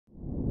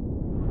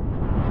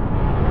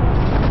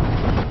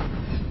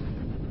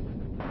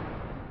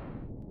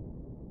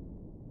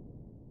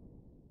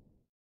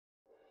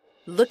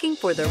Looking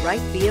for the right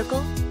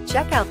vehicle?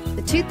 Check out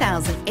the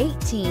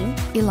 2018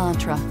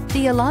 Elantra.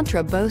 The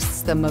Elantra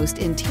boasts the most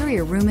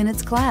interior room in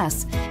its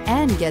class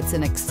and gets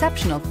an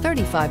exceptional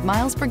 35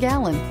 miles per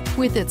gallon.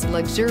 With its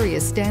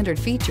luxurious standard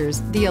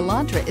features, the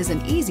Elantra is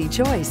an easy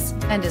choice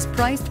and is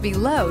priced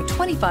below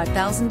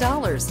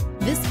 $25,000.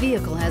 This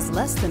vehicle has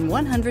less than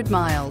 100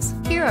 miles.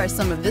 Here are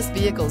some of this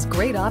vehicle's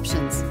great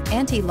options: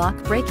 anti-lock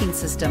braking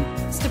system,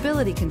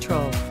 stability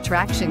control,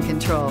 traction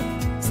control,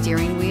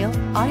 steering wheel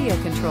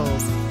audio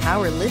controls,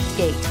 power lift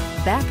gate,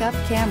 backup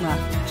camera,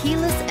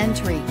 keyless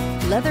entry,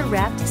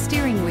 leather-wrapped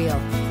steering wheel,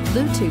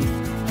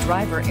 Bluetooth,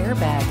 driver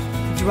airbag.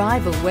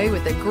 Drive away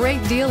with a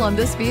great deal on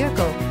this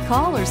vehicle.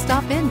 Call or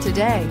stop in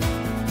today.